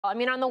I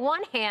mean, on the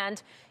one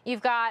hand, you've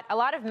got a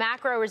lot of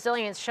macro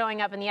resilience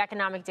showing up in the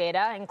economic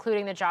data,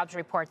 including the jobs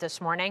report this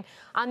morning.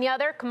 On the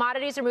other,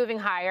 commodities are moving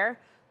higher.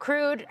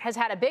 Crude has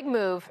had a big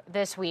move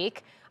this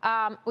week.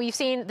 We've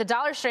seen the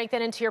dollar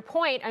strengthen, and to your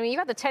point, I mean, you've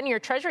got the 10-year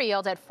Treasury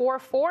yield at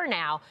 4.4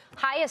 now,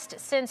 highest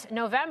since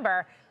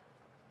November.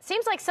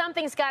 Seems like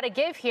something's got to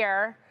give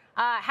here.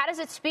 How does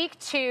it speak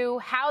to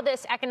how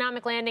this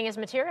economic landing is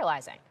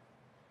materializing?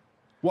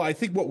 Well, I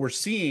think what we're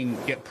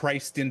seeing get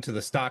priced into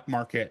the stock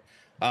market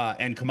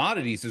and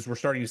commodities is we're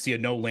starting to see a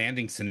no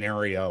landing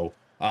scenario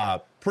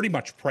pretty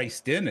much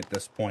priced in at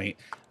this point.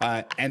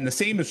 And the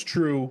same is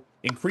true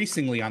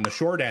increasingly on the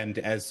short end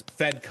as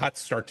Fed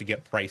cuts start to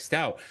get priced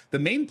out. The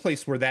main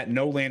place where that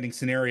no landing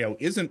scenario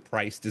isn't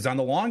priced is on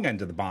the long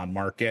end of the bond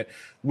market,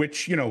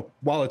 which, you know,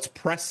 while it's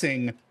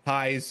pressing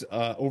highs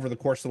over the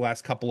course of the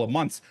last couple of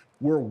months,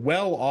 we're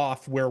well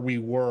off where we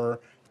were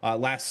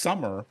last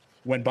summer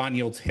when bond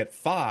yields hit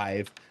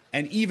 5.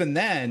 And even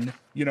then,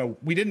 you know,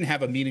 we didn't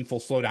have a meaningful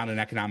slowdown in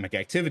economic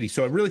activity.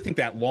 So I really think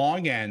that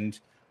long end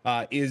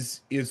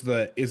is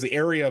the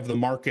area of the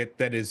market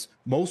that is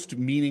most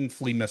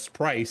meaningfully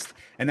mispriced.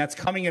 And that's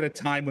coming at a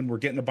time when we're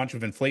getting a bunch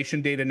of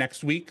inflation data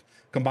next week,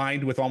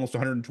 combined with almost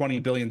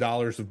 $120 billion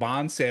of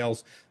bond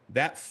sales.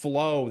 That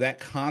flow, that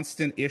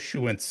constant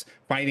issuance,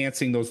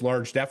 financing those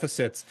large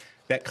deficits,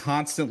 that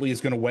constantly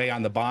is going to weigh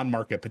on the bond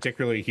market,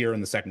 particularly here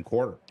in the second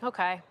quarter.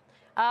 Okay.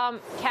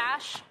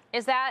 Cash,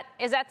 should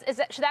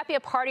that be a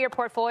part of your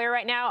portfolio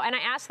right now? And I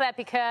ask that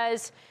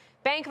because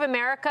Bank of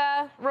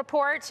America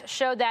report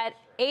showed that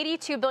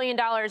 $82 billion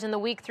in the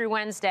week through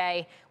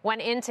Wednesday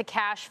went into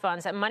cash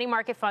funds. That money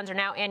market funds are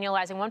now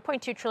annualizing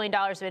 $1.2 trillion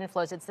of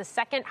inflows. It's the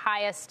second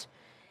highest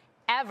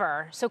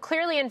ever. So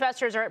clearly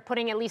investors are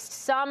putting at least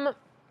some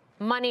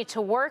money to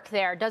work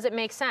there. Does it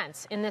make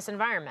sense in this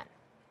environment?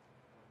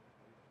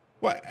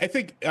 Well, I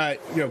think,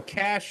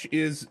 cash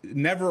is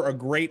never a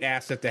great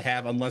asset to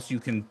have unless you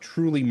can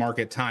truly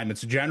market time.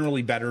 It's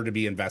generally better to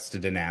be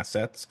invested in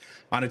assets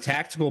on a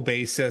tactical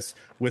basis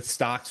with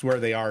stocks where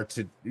they are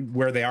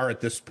at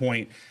this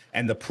point,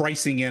 and the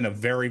pricing in of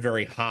very,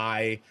 very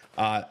high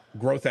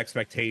growth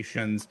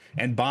expectations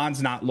and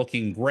bonds not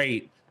looking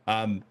great.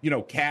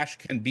 Cash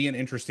can be an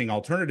interesting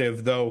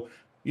alternative, though.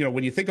 You know,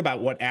 when you think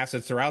about what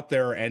assets are out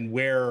there and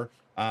where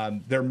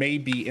there may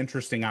be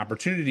interesting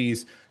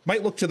opportunities,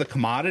 might look to the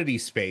commodity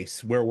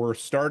space where we're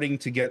starting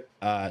to get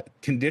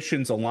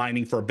conditions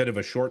aligning for a bit of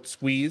a short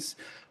squeeze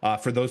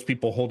for those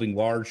people holding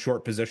large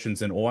short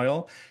positions in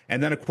oil.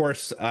 And then, of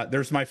course,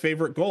 there's my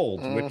favorite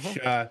gold, which,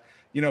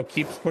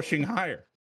 keeps pushing higher.